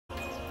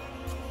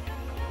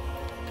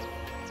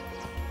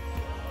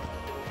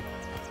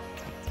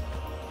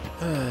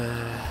Let's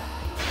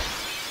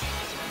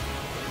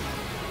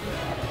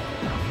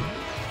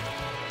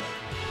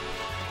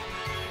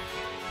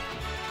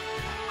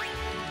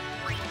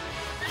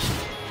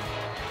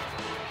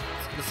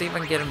see if I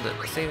can get him to.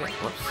 Let's see.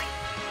 Whoops.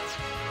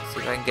 Let's see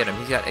if I can get him.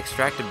 He's got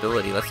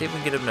extractability. Let's see if we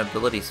can get him an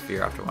ability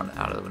sphere after one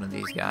out of one of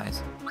these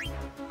guys.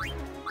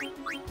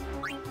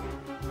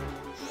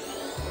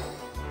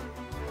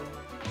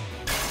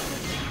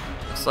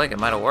 Looks like it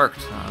might have worked.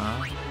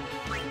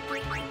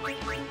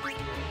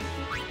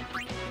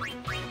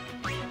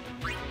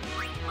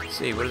 Let's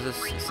see, what is this?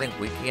 Is this thing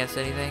weak against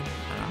anything?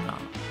 I don't know.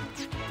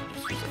 Just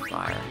use a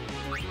fire.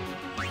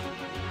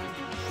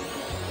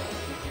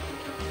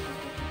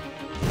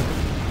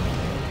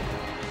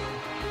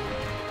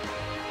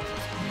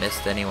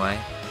 Missed anyway.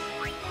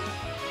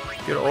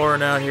 Get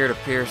Orin out here to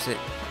pierce it.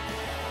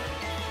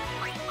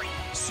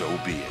 So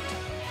be it.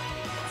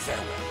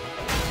 Farewell.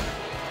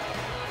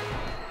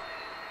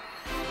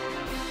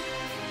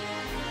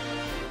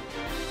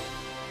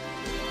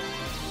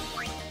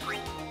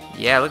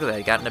 Yeah, look at that.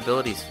 He got an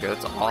ability sphere.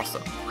 That's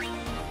awesome.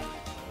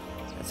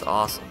 That's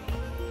awesome.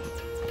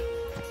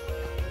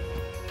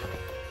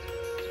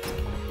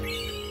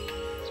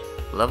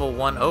 Level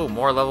 1. Oh,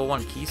 more level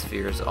 1 key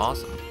spheres.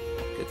 Awesome.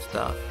 Good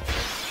stuff.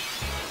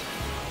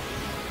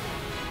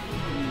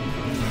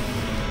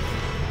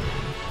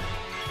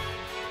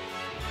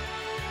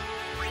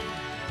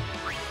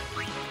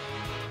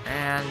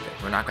 And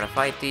we're not going to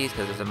fight these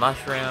because there's a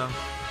mushroom.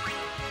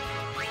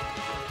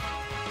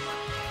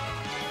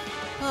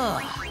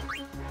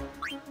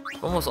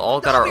 Almost all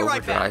got our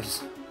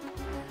overdrives.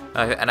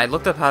 And I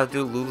looked up how to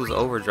do Lulu's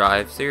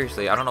overdrive.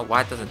 Seriously, I don't know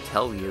why it doesn't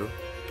tell you.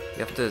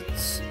 You have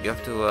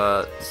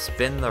to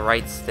spin the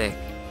right stick.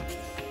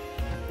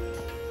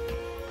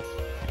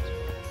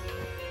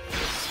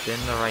 Spin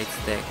the right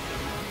stick.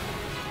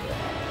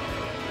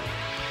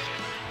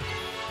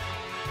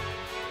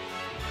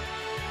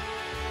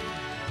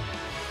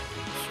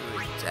 Should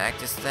we attack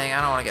this thing?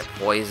 I don't want to get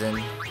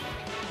poisoned.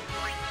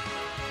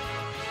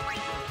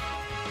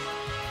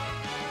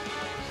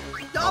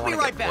 I'll be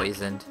right back.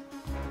 Poisoned.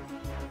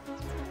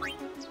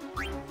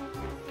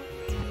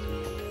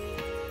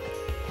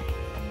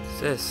 What's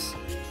this?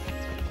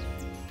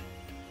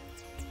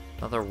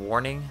 Another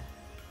warning?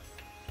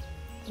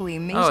 We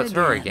meet Oh, it's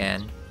her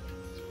again.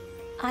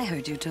 I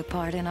heard you took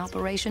part in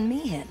Operation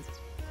Mihin.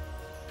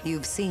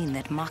 You've seen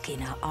that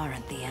Machina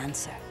aren't the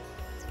answer.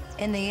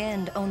 In the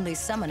end, only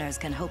summoners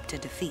can hope to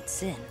defeat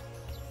Sin.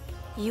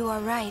 You are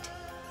right.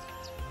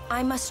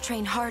 I must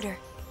train harder.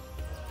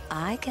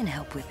 I can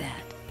help with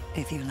that,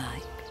 if you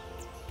like.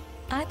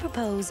 I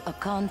propose a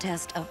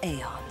contest of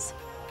Aeons.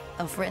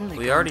 A friendly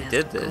We already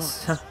contest, did of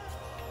this. course.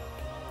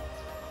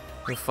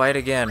 We'll fight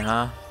again,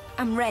 huh?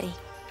 I'm ready.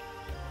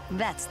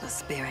 That's the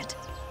spirit.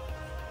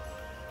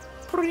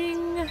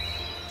 Bring.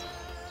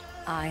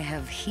 I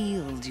have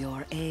healed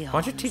your Aeons.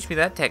 Why don't you teach me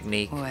that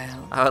technique?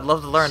 Well, I would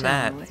love to learn shall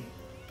that. we?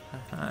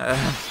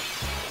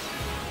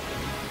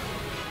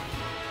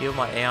 Heal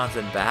my Aeons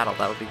in battle,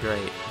 that would be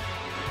great.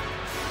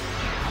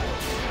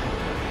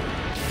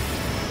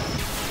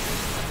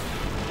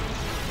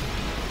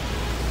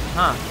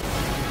 Huh.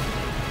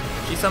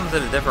 She summons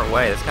it a different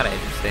way, that's kind of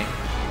interesting.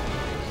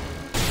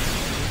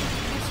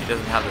 She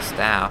doesn't have the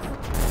staff.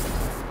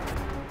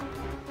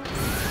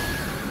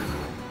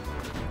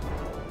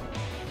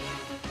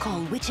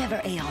 Call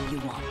whichever Aeon you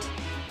want.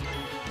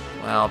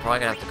 Well, probably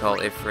gonna have to call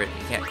Ifrit.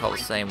 You can't call the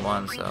same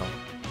one, so.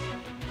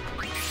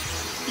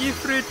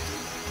 Ifrit!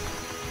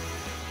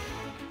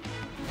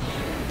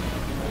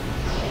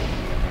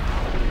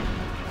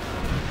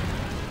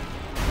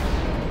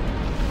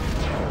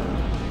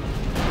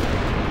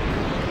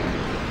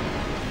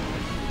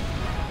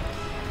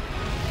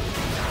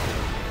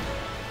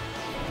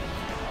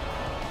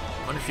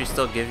 I wonder if she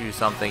still gives you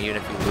something even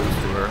if you lose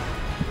to her.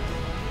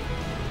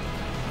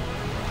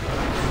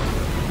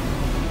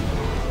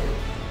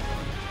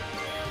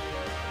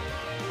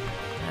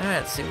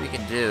 Alright, let's see what we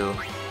can do.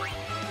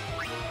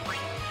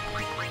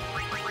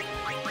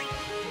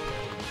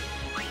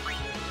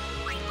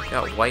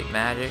 Got white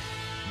magic,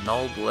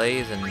 null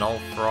blaze, and null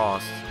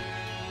frost.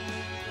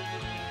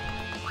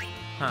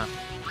 Huh.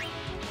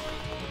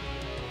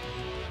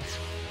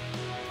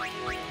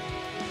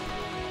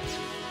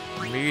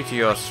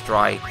 Meteor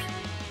strike.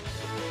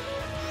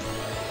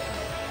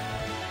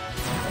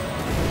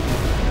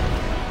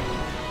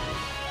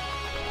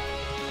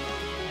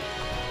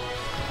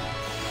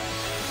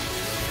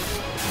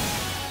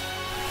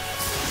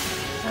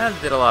 That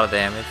did a lot of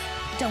damage.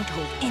 Don't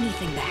hold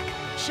anything back.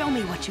 Show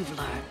me what you've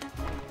learned.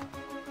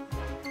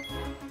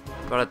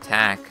 About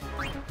attack.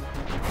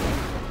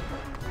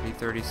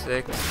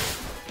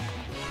 336.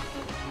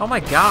 Oh my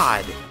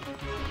god!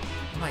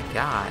 Oh my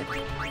god.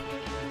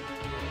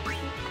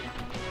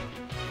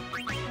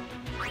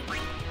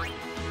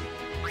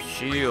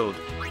 Shield.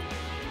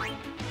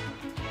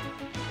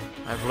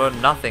 I've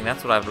learned nothing,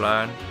 that's what I've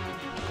learned.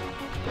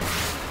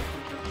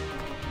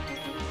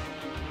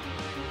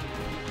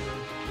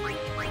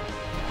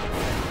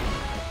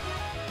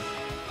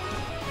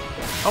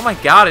 Oh my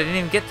god, I didn't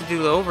even get to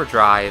do the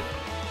overdrive.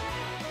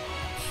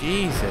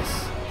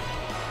 Jesus.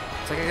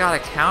 It's like I got a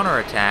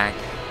counterattack.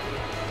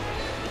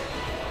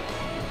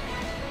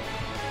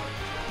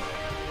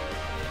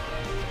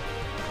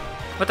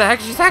 What the heck?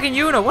 She's attacking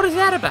Yuna. What is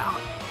that about?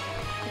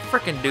 Don't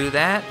frickin' do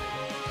that.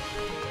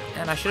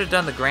 And I should have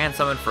done the Grand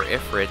Summon for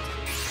Ifrit.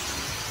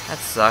 That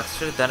sucks.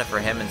 Should have done it for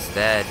him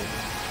instead.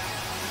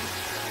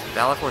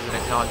 Valifor's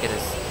gonna go and get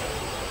his...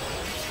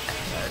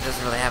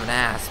 doesn't really have an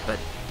ass, but,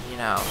 you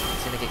know,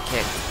 he's gonna get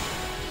kicked.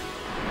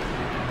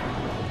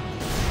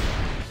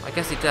 I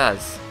guess he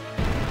does.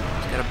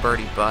 He's got a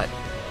birdie butt.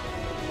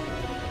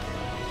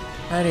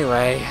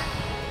 Anyway.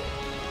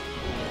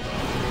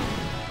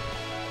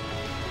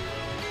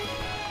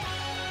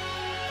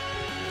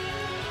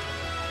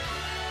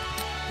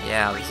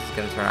 Yeah, this is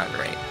gonna turn out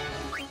great.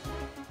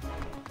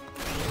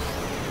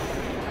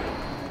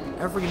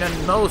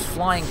 Everyone knows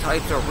flying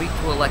types are weak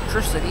to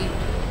electricity.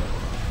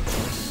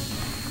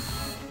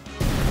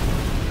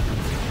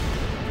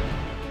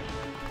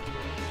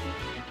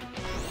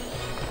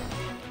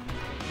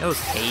 Knows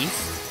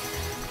haste?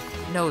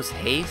 Knows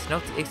haste?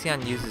 Note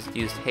Ixion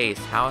used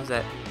haste. How is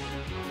that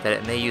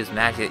it may use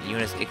magic that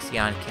Yuna's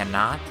Ixion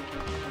cannot?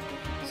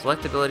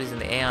 Select abilities in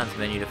the Aeons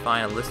menu to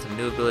find a list of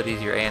new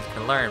abilities your Aeons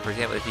can learn. For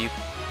example, if you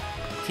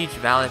teach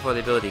Valifor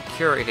the ability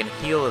Cure, it can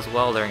heal as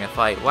well during a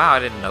fight. Wow, I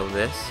didn't know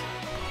this.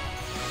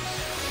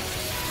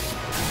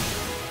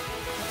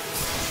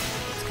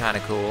 It's kind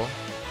of cool.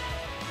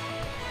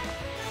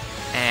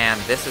 And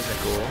this isn't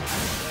cool.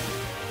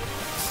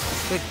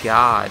 Good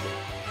God.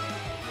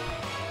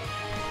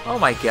 Oh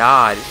my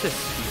god, it's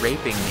just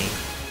raping me.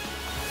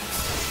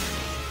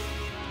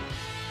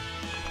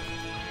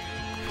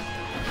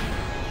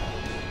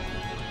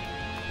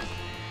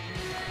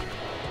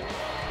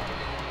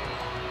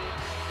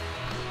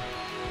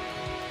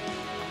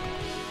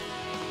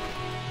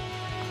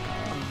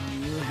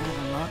 You have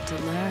a lot to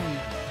learn.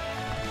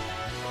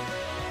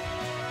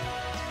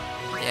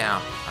 Yeah,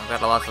 I've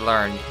got a lot to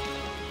learn.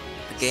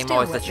 The game Still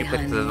always wet lets you pick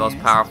behind the the most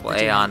ears, powerful but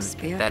you have Aeon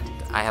spirit. that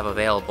I have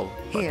available,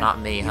 but Here,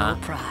 not me, huh? your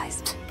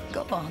prize.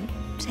 Go on,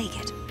 take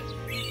it.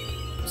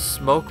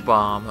 Smoke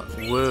Bomb,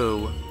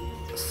 woo.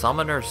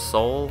 Summoner's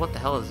Soul? What the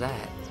hell is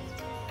that?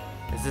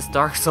 Is this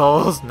Dark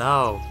Souls?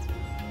 No.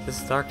 Is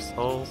this Dark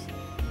Souls?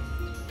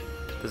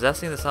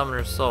 Possessing the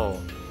Summoner's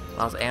Soul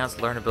allows Aeons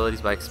to learn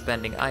abilities by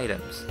expending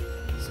items.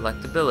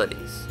 Select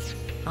abilities.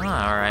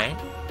 Ah, alright.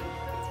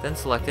 Then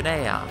select an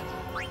Aeon.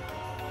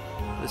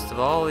 List of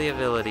all the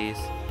abilities.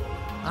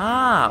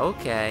 Ah,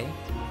 okay.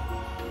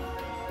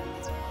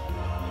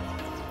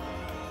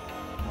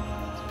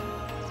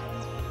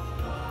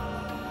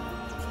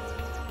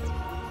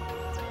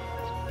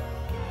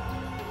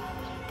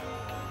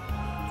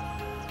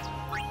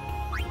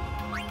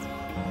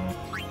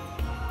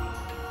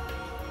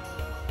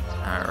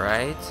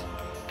 Alright.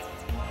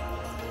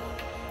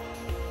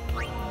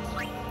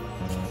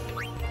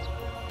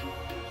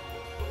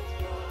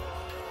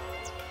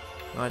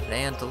 You want an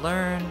Aeon to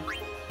learn?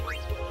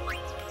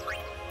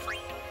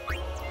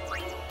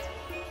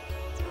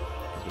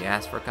 If you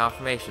ask for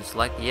confirmation,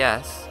 select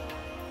yes.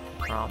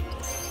 Prompt.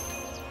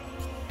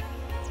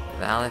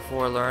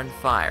 Valifor learned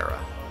Fyra.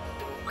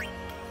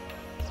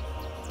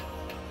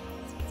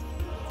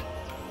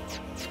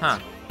 Huh.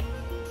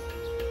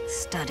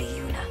 Study,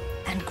 Yuna,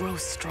 and grow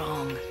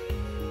strong.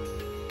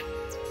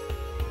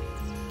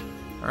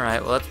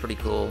 Alright, well that's pretty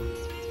cool.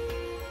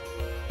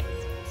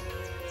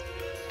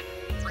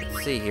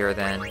 Let's see here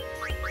then.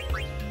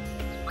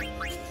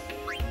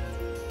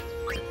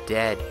 They're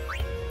dead.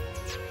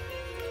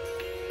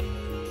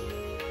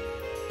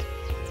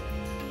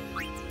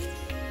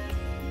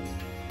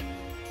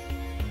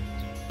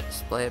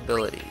 Display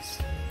abilities.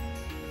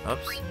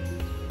 Oops.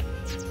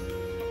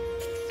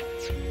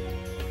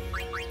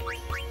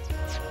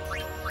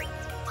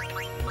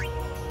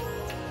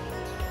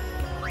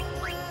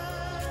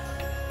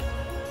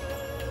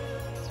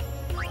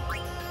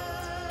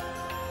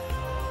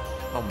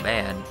 Oh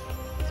man.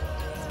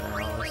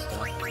 All this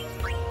stuff.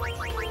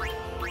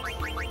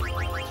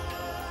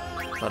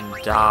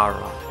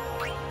 Bandara.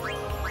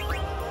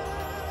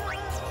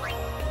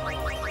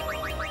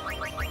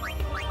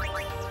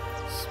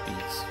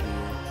 Speed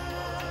Sphere.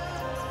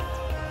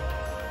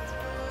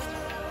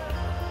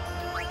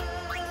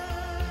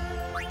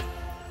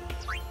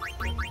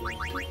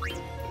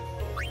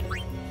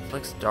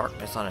 Inflicts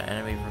darkness on an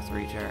enemy for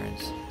 3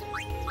 turns.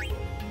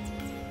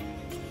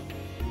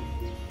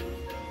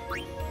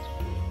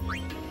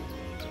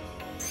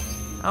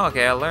 Oh,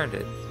 okay, I learned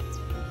it.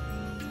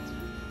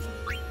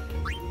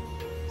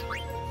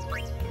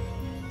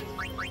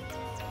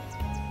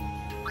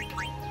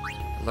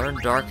 Learn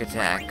Dark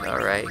Attack.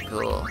 Alright,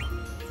 cool.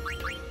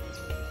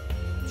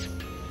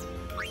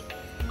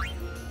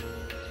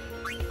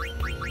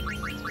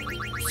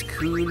 It's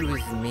cool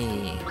with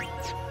me.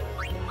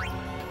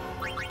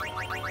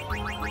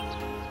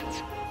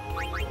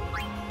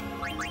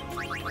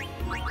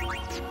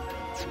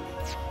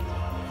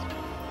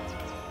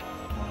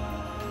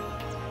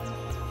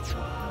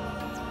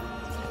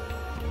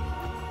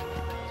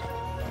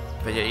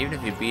 But yeah, even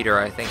if you beat her,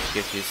 I think it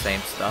gives you the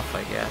same stuff,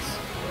 I guess.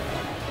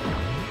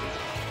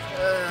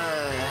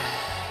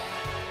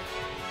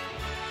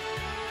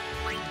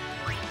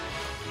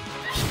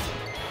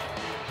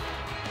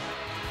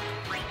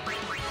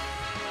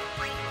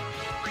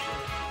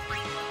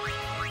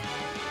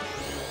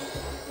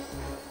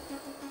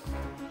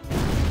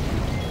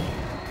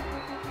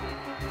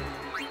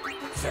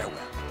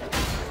 Farewell.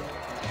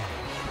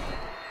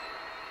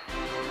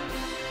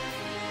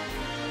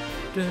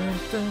 Dun,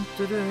 dun,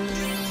 dun, dun.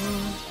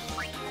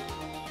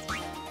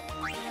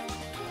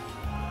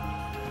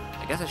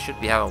 I guess I should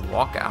be having a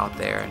walk out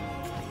there.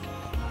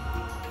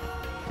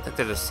 Look,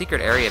 there's a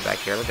secret area back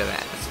here. Look at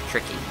that. It's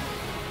tricky.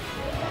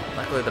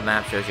 Luckily, the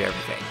map shows you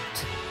everything.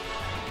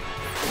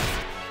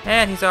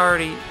 And he's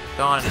already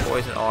gone and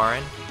poisoned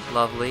Auron.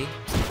 Lovely.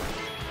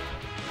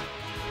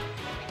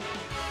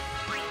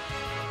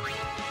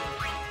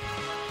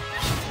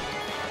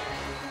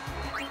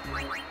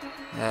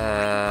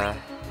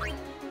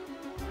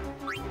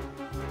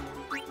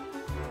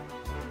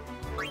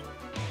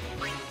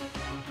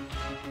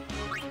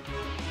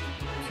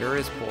 Cure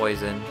his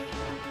poison.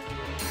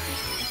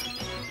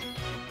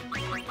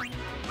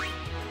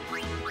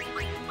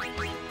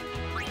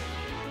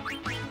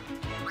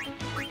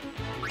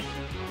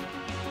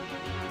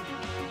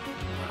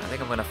 I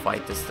think I'm gonna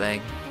fight this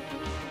thing.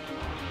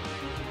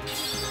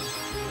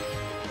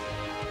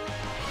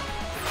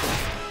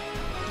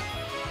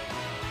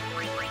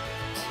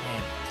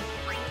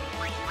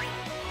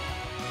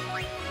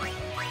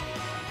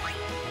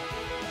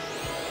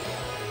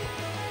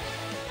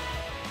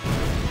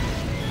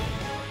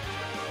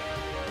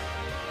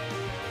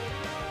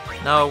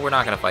 No, we're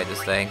not gonna fight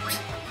this thing.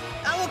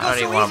 I don't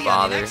even want to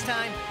bother. Next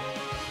time.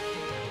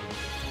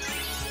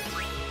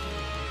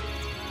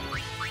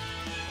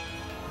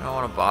 I don't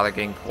want to bother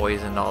getting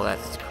poisoned, all that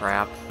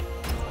crap.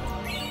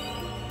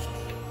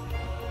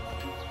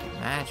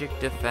 Magic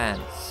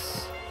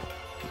defense.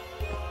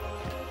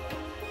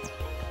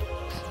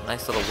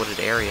 Nice little wooded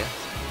area.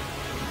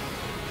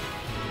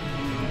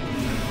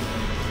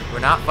 We're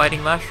not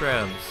fighting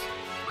mushrooms.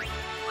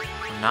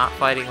 We're not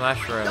fighting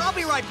mushrooms. I'll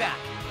be right back.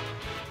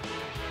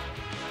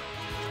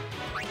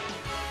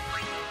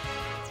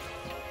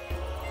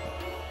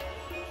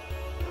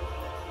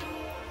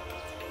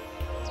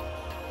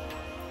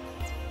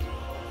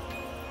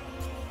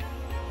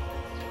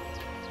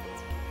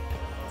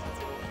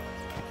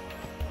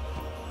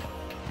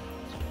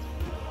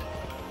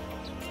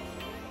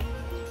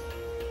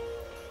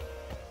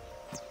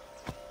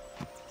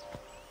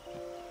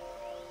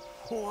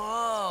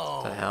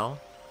 Whoa. What the hell?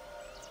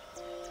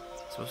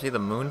 Supposed to see the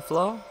moon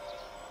flow?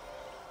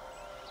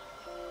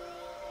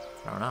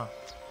 I don't know.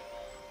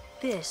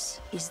 This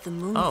is the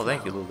moon. Oh,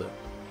 thank you, Lulu.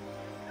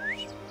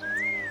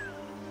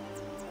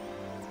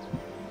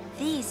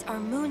 These are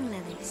moon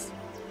lilies.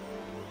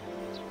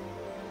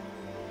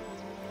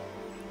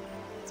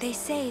 They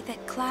say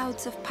that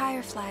clouds of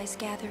fireflies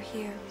gather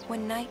here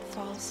when night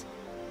falls.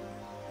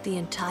 The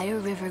entire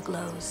river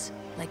glows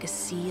like a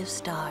sea of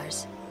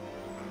stars.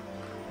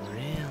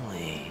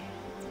 Really?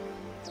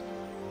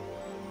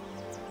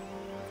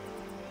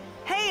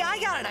 Hey, I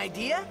got an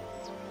idea.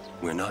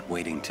 We're not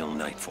waiting till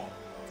nightfall.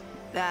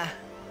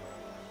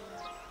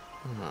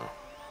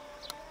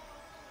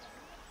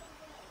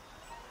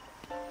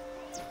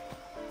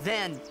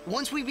 Then,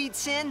 once we beat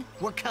Sin,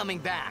 we're coming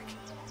back.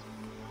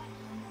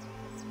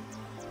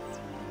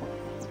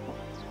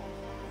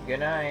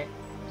 Good night.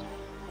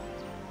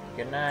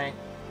 Good night.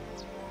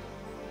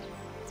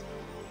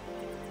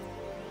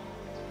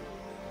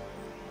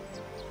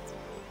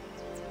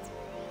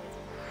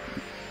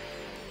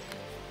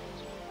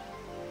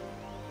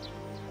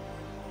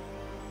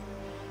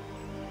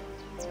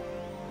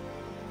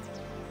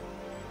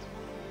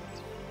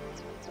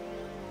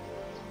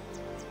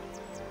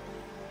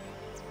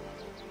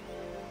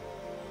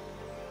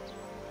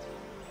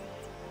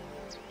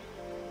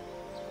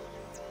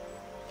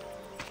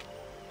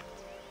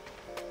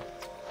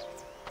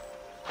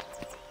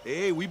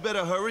 Hey, we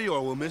better hurry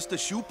or we'll miss the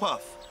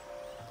Shoopuf.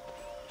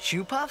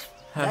 Shoopuf?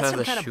 That's some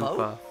The kind of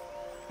boat?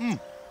 Shoopuf.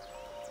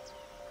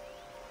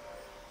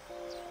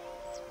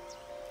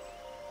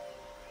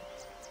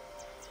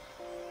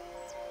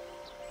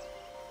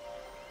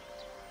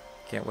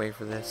 Can't wait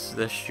for this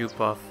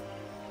Shoopuf.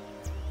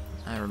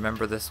 I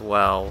remember this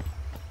well.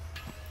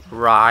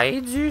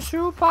 Right, you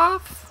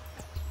Shoopuf?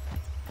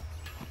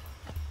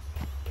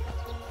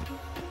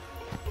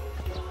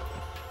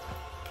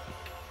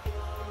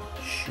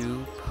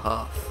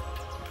 Shoopuf.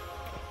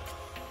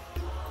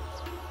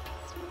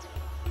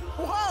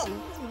 Whoa!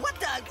 What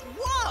the?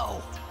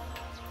 Whoa!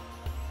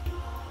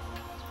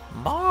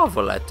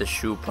 Marvel at the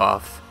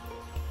Shoopuf.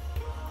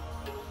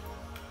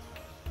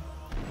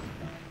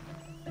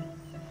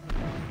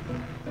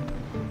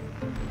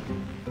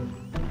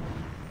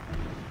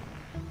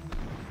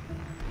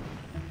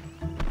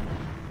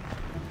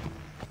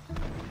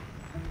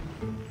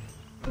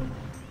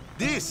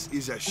 This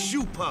is a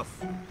Shoopuf.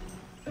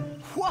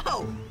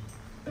 Whoa!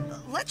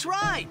 Let's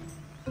ride!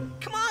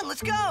 Come on,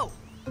 let's go!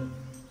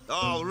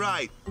 All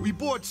right. We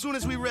board soon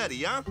as we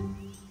ready, huh?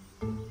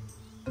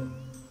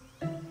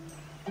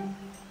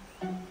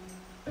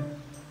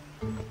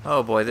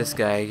 Oh boy, this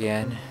guy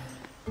again.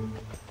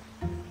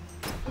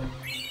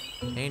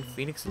 Ain't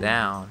Phoenix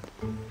down.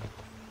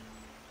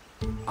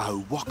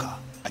 Walker.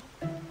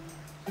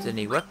 Is there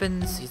any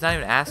weapons? He's not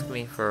even asking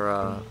me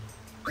for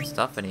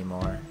stuff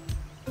anymore.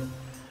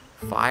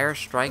 Fire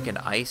strike and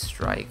ice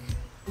strike.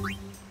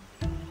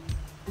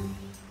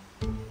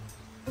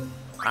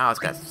 Wow, it's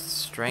got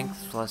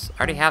strength plus. I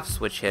already have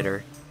switch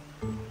hitter.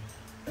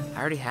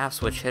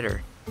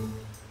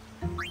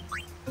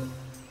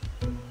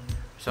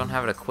 Just don't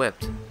have it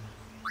equipped.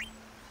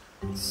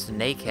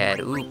 Snakehead.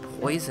 Ooh,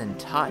 poison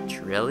touch.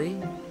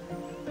 Really?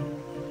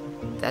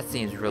 That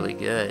seems really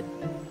good.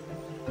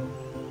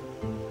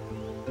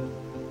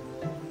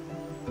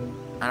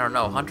 I don't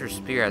know. Hunter's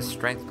Spear has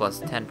strength plus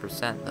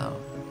 10% though.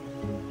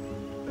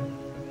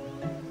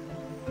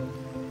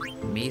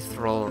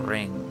 Mithril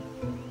Ring.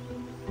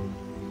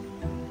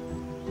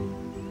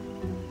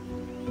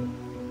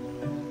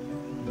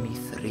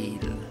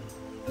 Mithril.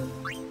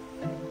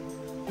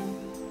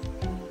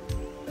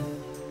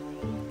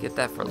 Get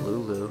that for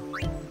Lulu.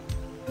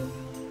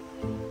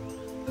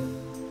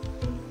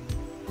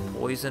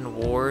 Poison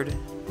Ward.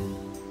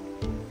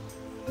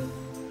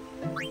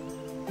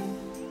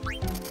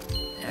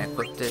 Yeah,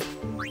 equipped it.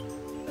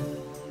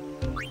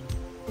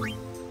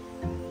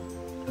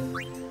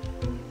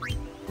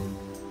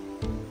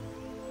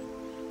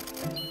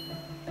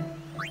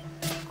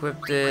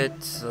 Equipped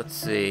it. Let's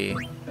see.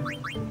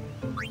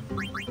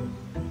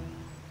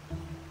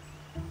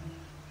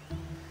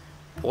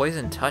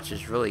 Poison Touch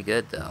is really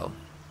good though.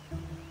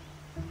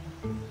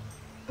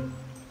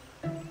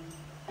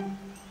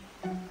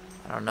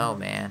 I don't know,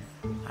 man.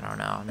 I don't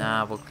know.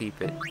 Nah, we'll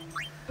keep it.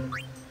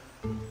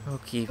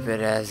 We'll keep it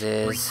as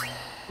is.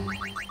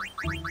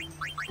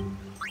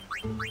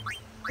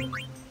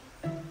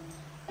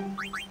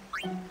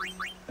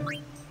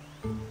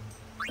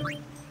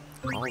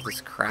 All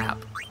this crap.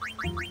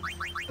 I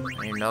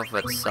don't even know if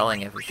it's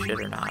selling if we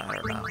should or not. I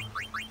don't know.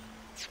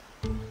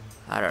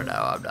 I don't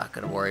know. I'm not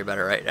gonna worry about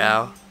it right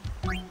now.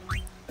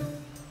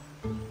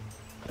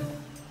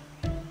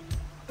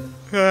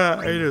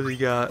 I know they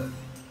got.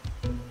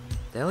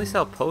 They only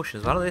sell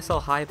potions. Why do they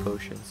sell high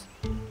potions?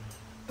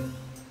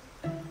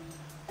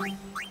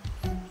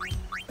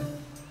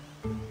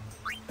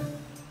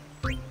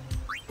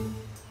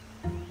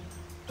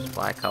 Just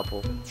buy a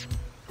couple.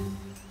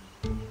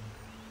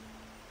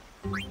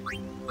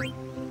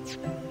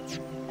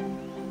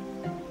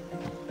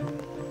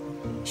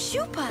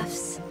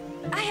 Shoopufs!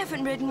 I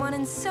haven't ridden one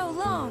in so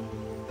long.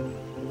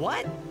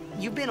 What?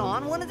 You've been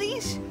on one of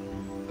these?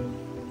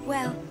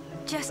 Well,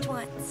 just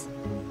once.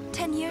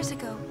 10 years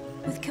ago,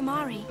 with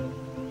Kimahri.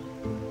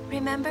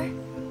 Remember?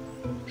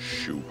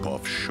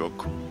 Shoopuf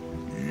shook,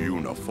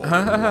 Yuna fall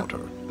in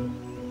water.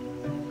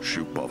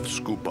 Shoopuf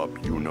scoop up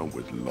Yuna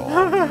with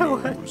long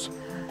nose.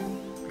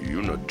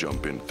 Yuna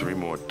jump in 3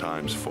 more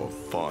times for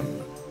fun.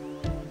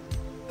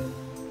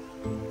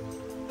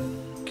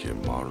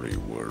 Kimahri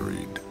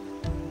worried.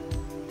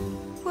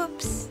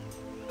 Whoops.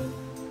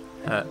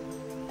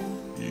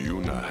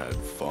 Yuna had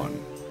fun.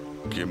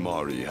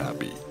 Kimahri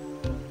happy.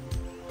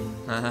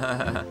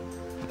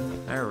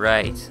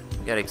 Alright,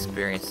 we gotta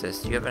experience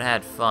this. You haven't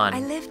had fun I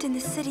lived in the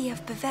city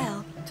of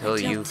Bevel until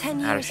you 10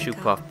 had a years ago.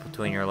 Shoopuf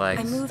between your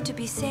legs. I moved to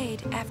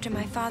Besaid after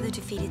my father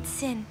defeated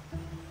Sin.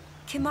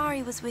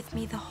 Kimahri was with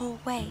me the whole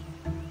way.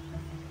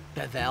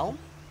 Bevel?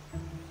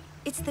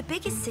 It's the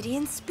biggest city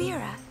in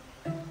Spira.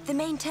 The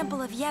main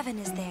temple of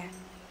Yevon is there.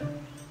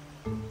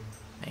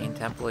 Main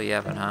Temple of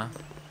Yevon, huh?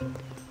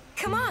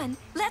 Come on,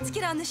 let's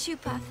get on the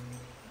Shoopuf.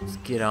 Let's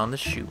get on the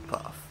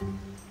Shoopuf.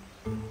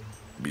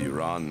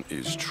 Biran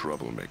is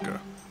troublemaker,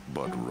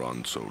 but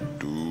run so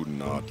do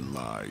not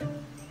lie.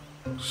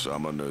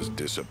 Summoners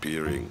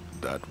disappearing,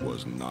 that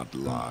was not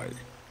lie.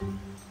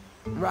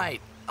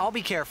 Right. I'll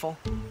be careful.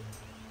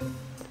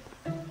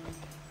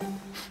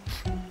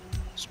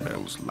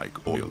 Smells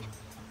like oil.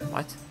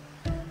 What?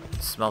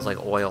 It smells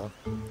like oil.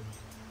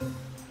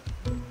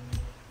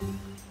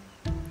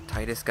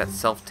 Titus got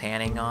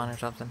self-tanning on or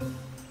something?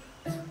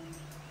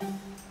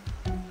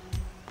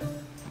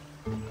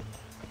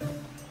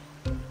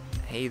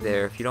 Hey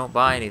there, if you don't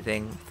buy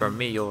anything from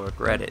me, you'll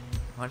regret it.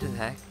 What the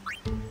heck?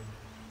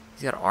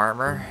 He's got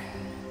armor.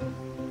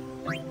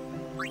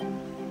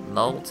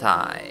 Null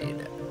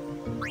Tide.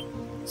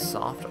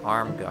 Soft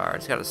arm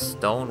guard. He's got a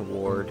stone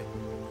ward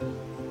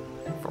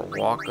for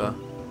Waka.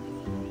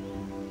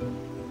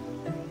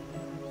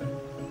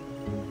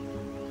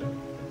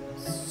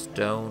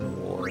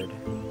 Stone ward.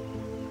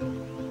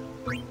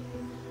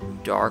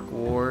 Dark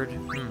ward.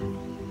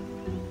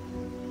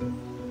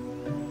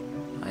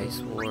 Ice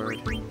ward.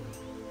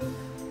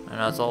 I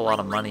know it's all a lot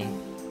of money.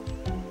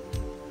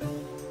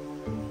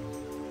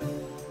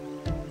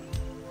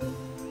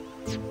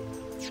 Let's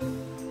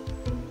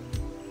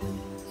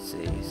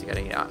see, he's got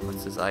any,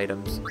 what's his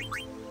items?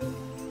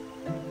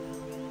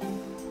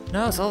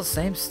 No, it's all the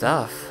same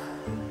stuff.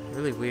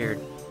 Really weird.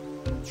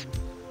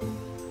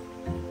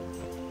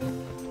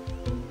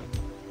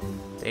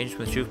 Danger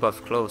when Shoopuf's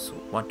close.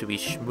 Want to be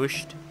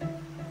smushed?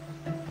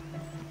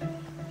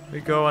 We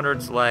go under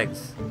its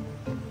legs.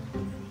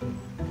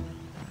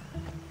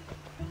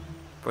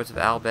 Reports of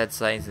owl bed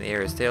sightings in the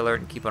area. Stay alert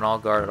and keep on all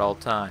guard at all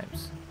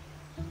times.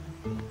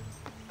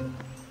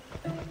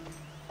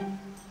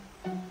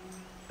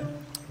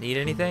 Need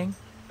anything?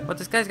 What,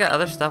 this guy's got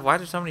other stuff? Why are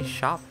there so many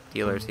shop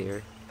dealers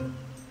here?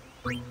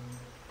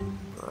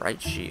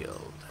 Bright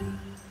shield.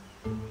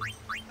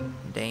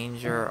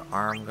 Danger,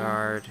 arm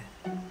guard.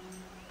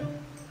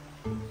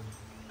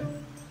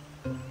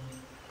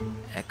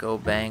 Echo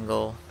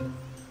bangle.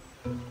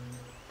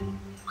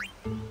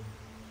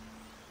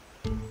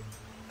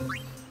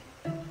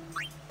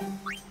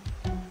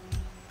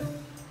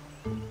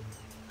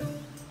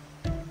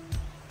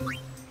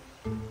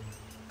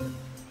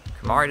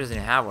 Kamari doesn't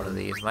even have one of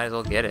these. Might as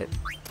well get it.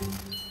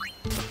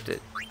 Looked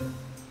it.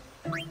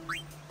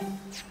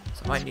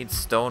 So I might need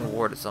stone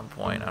ward at some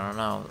point. I don't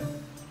know.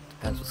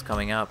 Depends what's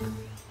coming up.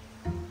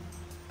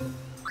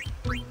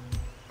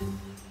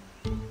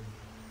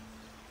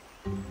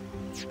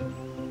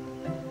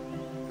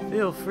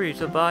 Feel free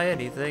to buy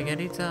anything,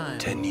 anytime.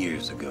 10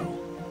 years ago,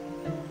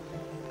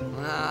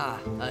 Ah,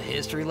 a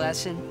history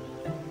lesson?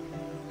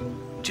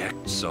 Jack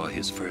saw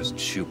his first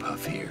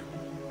Shoopuf here.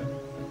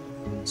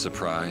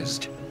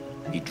 Surprised,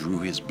 he drew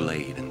his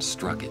blade and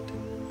struck it.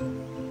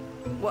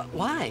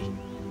 Why?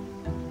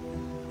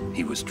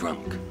 He was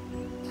drunk.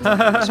 He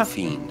was a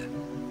fiend.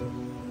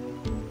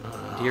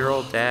 Dear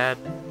old dad.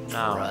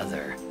 No.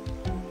 Brother.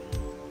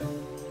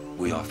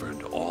 We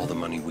offered all the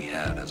money we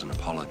had as an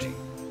apology.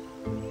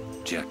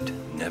 Jack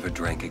never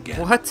drank again.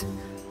 What?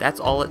 That's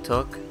all it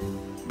took?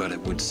 But it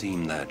would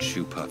seem that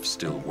Shoopuf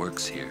still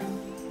works here.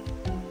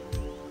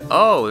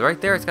 Oh, right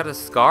there it's got a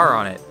scar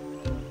on it.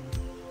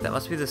 That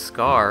must be the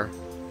scar.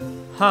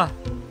 Huh.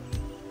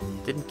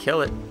 Didn't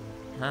kill it.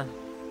 Huh.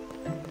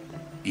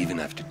 Even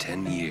after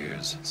 10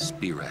 years,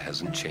 Spira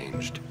hasn't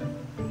changed.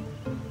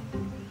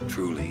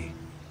 Truly,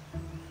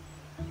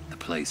 the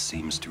place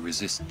seems to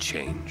resist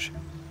change.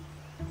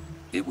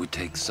 It would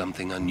take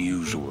something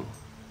unusual.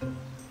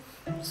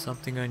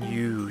 Something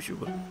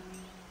unusual.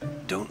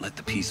 Don't let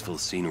the peaceful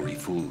scenery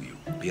fool you.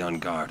 Be on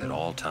guard at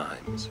all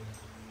times.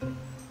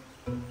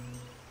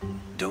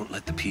 Don't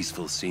let the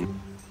peaceful scene...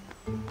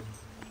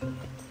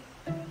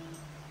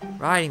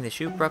 Riding the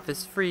Shoopuf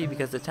is free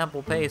because the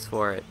temple pays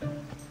for it.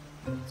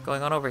 What's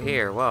going on over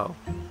here? Whoa.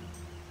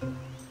 I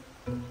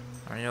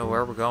don't know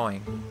where we're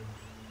going.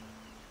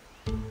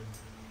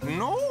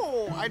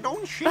 No, I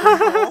don't see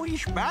no,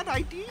 it's bad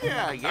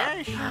idea,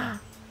 yes.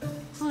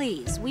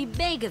 Please, we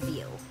beg of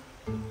you.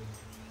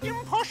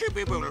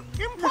 Impossible,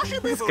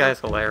 impossible. This guy's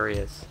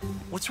hilarious.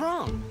 What's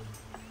wrong?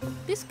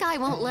 This guy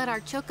won't let our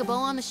chocobo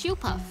on the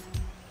Shoopuf.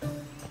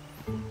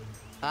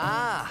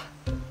 Ah,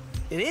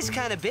 it is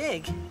kind of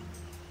big.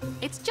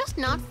 It's just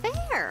not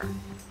fair.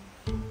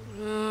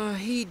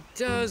 He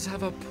does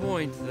have a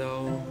point,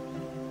 though.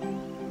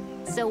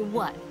 So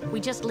what? We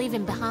just leave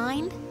him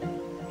behind?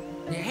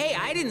 Hey,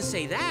 I didn't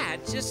say that.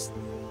 Just...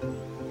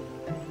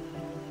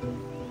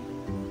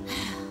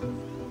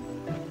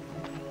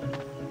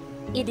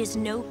 It is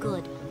no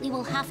good. We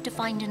will have to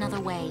find another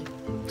way.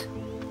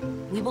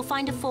 We will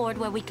find a ford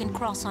where we can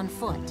cross on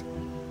foot.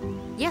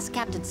 Yes,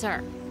 Captain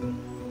Sir.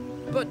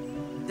 But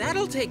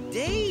that'll take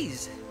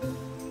days.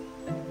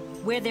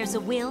 Where there's a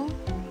will,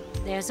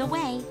 there's a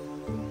way.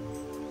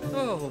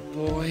 Oh,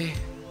 boy.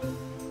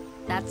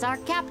 That's our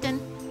captain.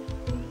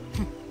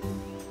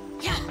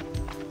 Yeah.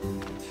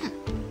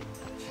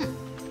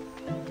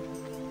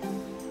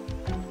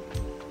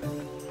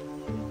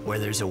 Where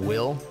there's a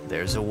will,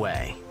 there's a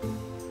way.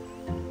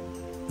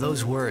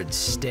 Those words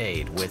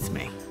stayed with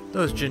me.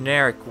 Those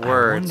generic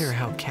words. I wonder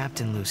how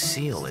Captain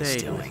Lucille is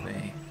stayed doing. with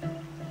me.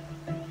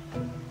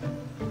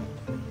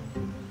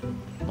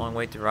 Long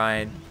wait to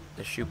ride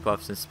the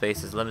Shoopufs in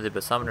space is limited,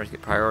 but summoners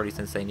get priority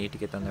since they need to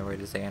get on their way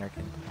to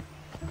Xanarkand.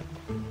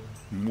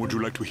 Would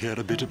you like to hear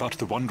a bit about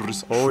the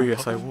wondrous Oh, Shoopuf?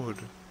 yes, I would.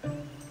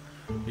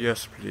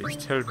 Yes, please,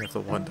 tell me of the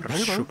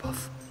wondrous Very well.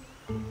 Shoopuf.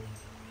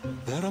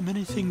 There are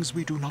many things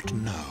we do not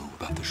know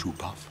about the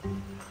Shoopuf.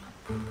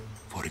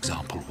 For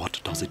example, what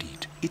does it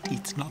eat? It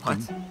eats nothing.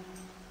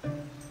 What?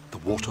 The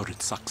water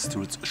it sucks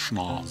through its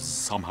schnoz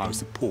somehow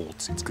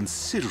supports its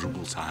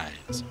considerable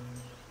size.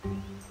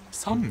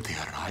 Some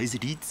theorize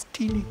it eats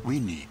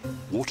teeny-weeny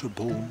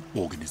waterborne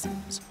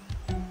organisms.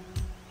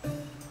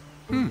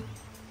 And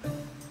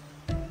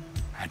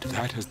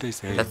that, as they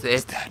say, That's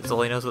is it. that. That's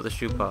all he knows about the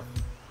Shoopuf.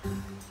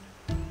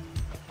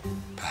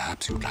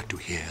 Perhaps you'd like to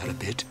hear a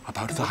bit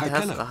about the What the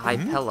hell's Hypello. the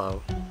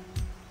Hypello?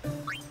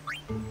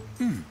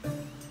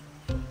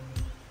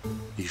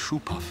 The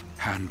Shoopuf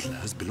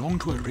handlers belong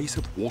to a race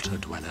of water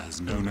dwellers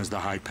known as the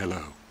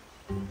Hypello.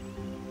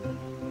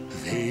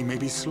 They may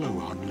be slow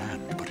on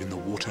land, but in the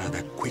water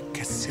they're quick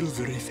as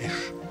silvery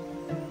fish.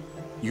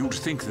 You'd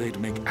think they'd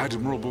make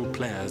admirable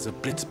players of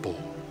blitzball.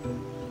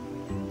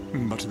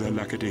 But their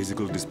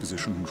lackadaisical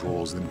disposition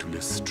draws them to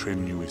less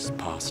strenuous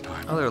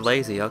pastimes. Oh, they're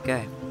lazy,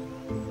 okay.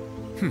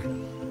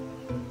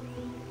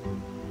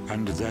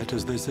 And that,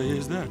 as they say,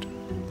 is that.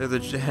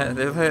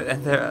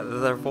 And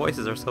their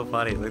voices are so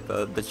funny, like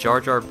the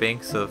Jar Jar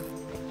Binks of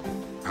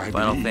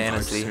Final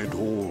Fantasy. I've said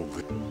all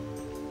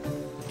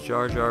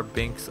Jar Jar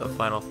Binks of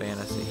Final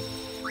Fantasy.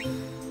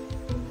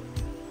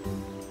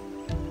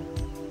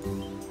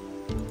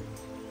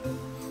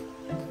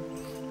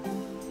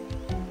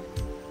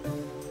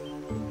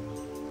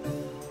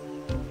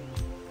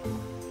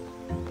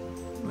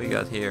 What we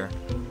got here?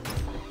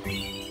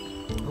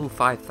 Ooh,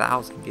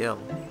 5,000 gil.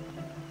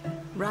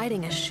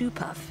 Riding a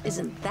Shoopuf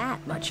isn't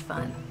that much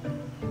fun.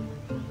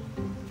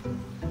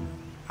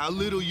 How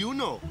little you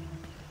know.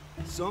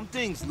 Some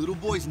things little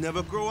boys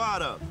never grow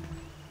out of.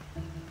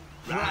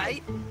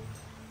 Right?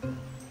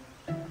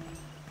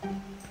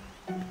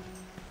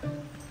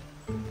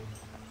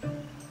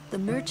 The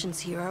merchants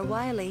here are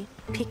wily.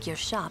 Pick your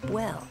shop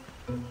well.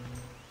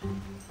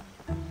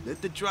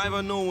 Let the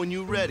driver know when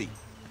you're ready.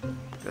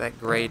 That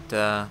great,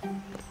 what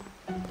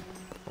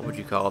would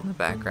you call it in the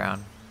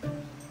background?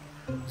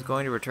 I was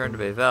going to return to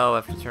Bayvel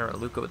after turning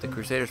Luca, but the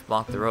Crusaders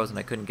blocked the roads and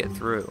I couldn't get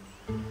through.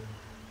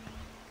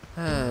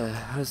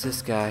 Who's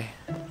this guy?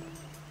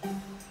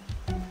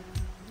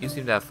 You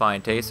seem to have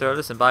fine taste, sir.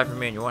 Listen, buy from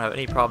me and you won't have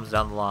any problems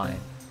down the line.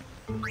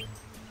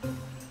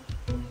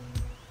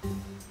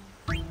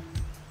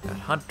 Got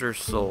Hunter's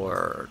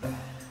Sword.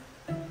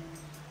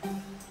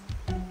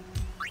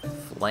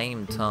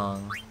 Flame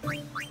Tongue.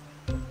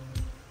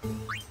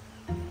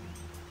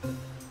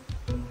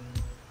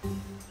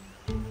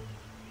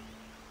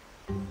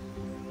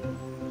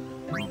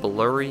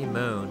 Blurry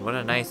Moon. What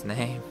a nice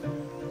name.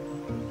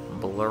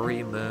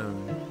 Blurry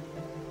Moon.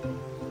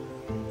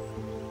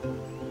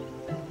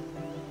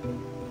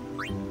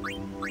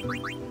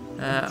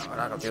 We're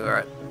not gonna do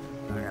it.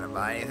 I'm not gonna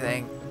buy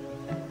anything.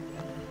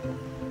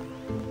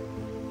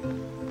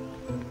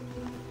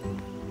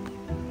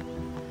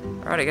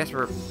 Alright, I guess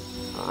we're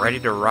ready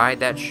to ride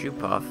that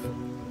Shoopuf.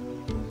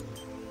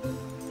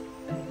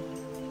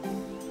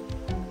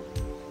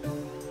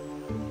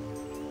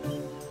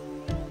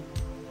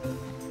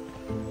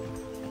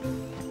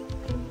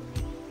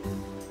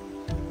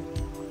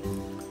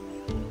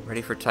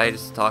 Ready for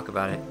Titus to talk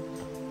about it.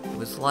 It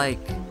was like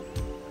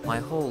my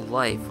whole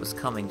life was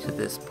coming to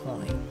this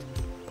point.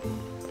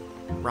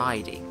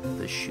 Riding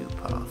the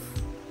Shoopuf.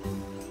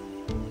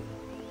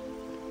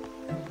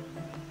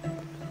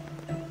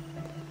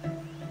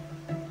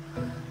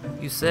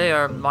 You say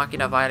our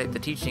Machina violate the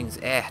teachings?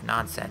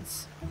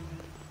 Nonsense.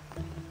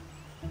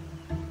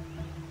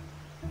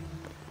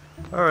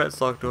 Alright, let's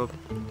talk to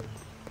him.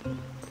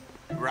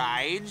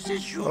 Rides the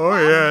Shoopuf? Oh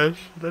yes,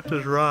 let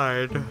us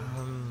ride.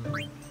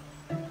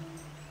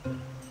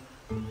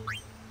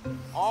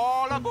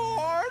 All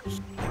aboard!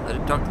 Let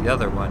him talk to the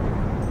other one.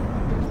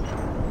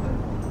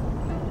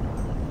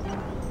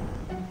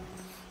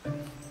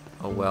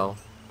 Oh well.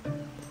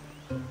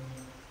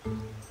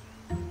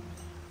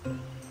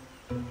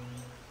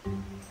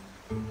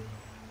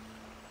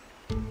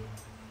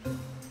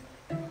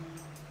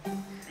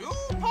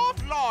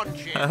 Shoopuf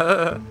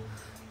launching!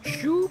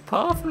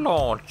 Shoopuf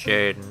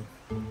launching.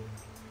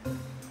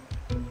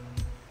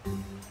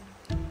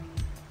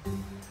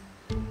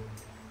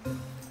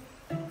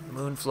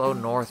 Moonflow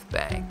North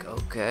Bank,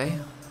 okay.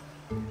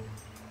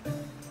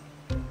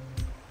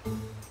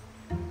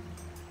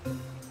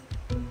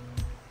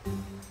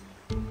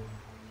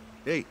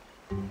 Hey.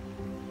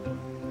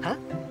 Huh?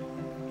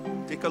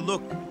 Take a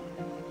look.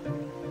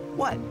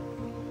 What?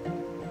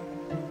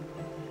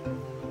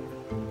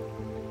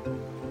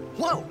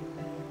 Whoa!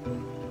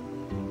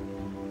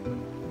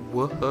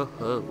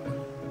 Whoa.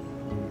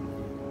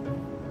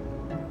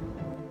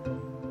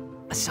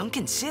 A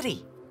sunken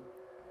city.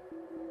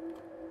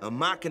 A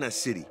Machina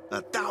city,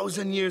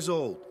 1,000 years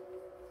old.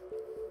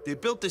 They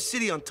built the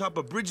city on top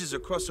of bridges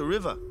across a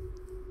river.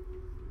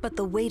 But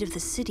the weight of the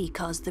city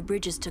caused the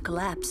bridges to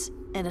collapse,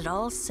 and it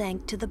all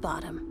sank to the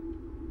bottom.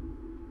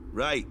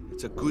 Right,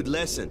 it's a good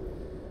lesson.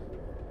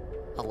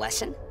 A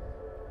lesson?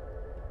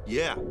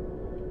 Yeah.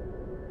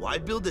 Why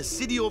build a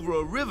city over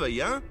a river,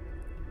 yeah?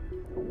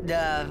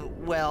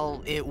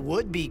 Well, it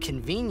would be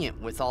convenient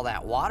with all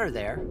that water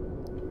there.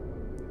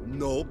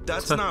 Nope,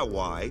 that's not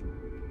why.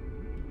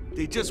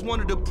 They just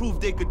wanted to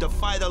prove they could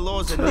defy the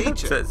laws of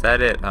nature. Is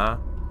that it, huh?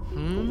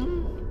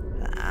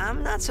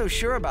 I'm not so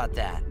sure about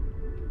that.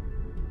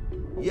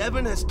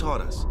 Yevon has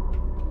taught us.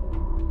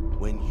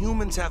 When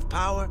humans have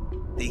power,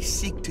 they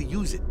seek to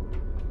use it.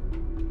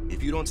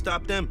 If you don't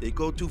stop them, they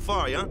go too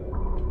far, yeah?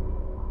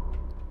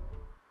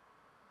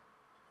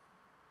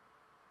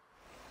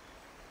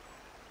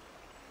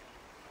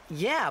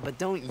 Yeah, but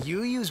don't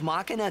you use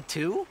Machina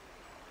too?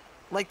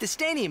 Like the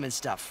stadium and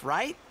stuff,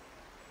 right?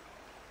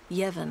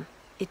 Yevon,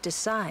 it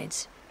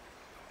decides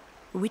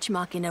which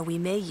Machina we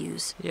may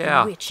use.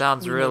 Yeah, and which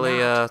sounds we may really,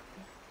 not.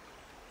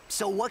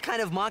 So what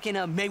kind of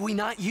Machina may we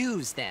not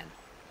use then?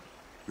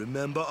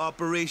 Remember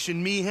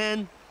Operation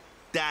Mihen?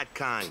 That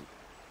kind.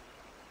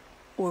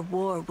 Or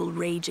war will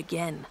rage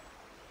again.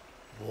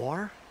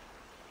 War?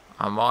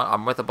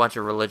 I'm with a bunch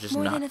of religious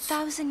More nuts. than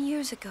 1,000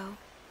 years ago,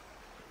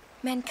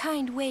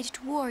 mankind waged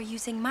war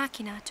using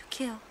Machina to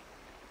kill.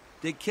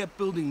 they kept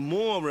building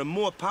more and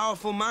more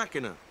powerful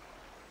machina.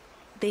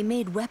 They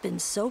made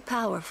weapons so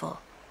powerful,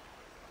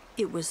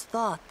 it was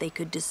thought they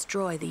could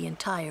destroy the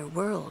entire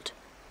world.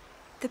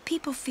 The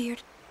people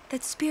feared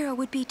that Spira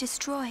would be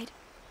destroyed.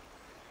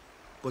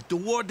 But the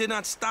war did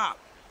not stop.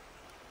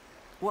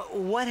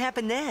 What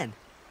happened then?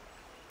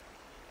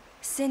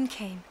 Sin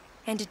came,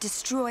 and it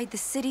destroyed the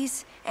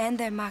cities and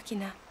their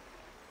machina.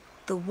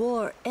 The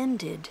war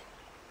ended,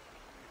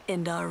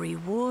 and our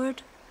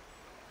reward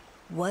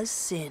was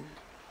sin.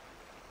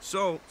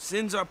 So,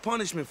 sin's our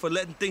punishment for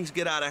letting things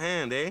get out of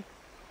hand, eh?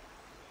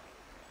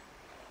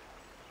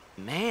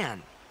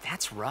 Man,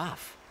 that's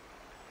rough.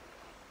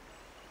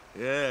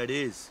 Yeah, it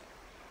is.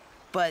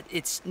 But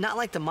it's not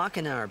like the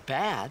Machina are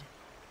bad.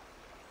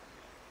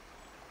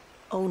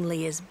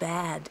 Only as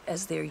bad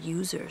as their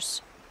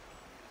users.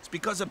 It's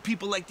because of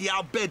people like the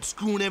Albed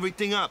screwing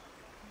everything up.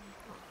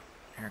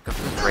 Here comes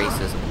this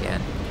racism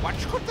again. What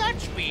could that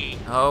be?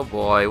 Oh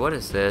boy, what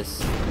is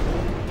this?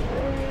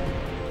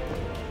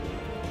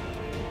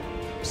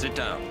 Sit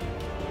down.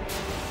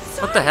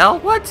 What the hell?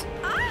 What?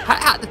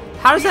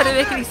 How does that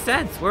make any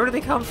sense? Where do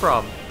they come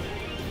from?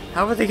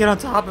 How would they get on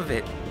top of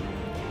it?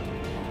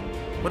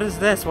 What is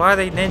this? Why are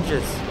they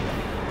ninjas?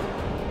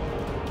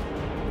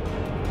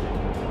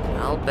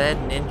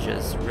 Albed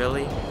ninjas,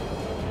 really?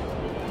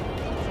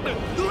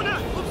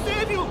 Luna, we'll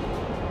save you!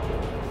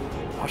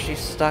 Oh, she's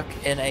stuck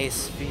in a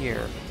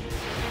sphere.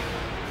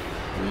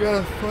 We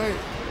gotta fight.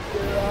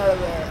 Get out of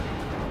there.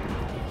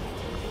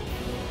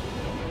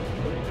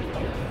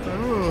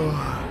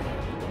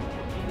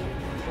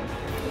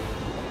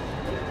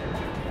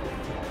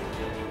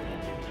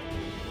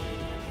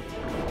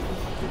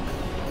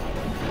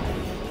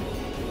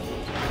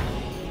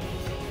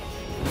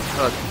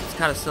 Oh, it's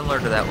kind of similar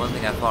to that one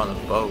thing I fought on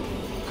the boat.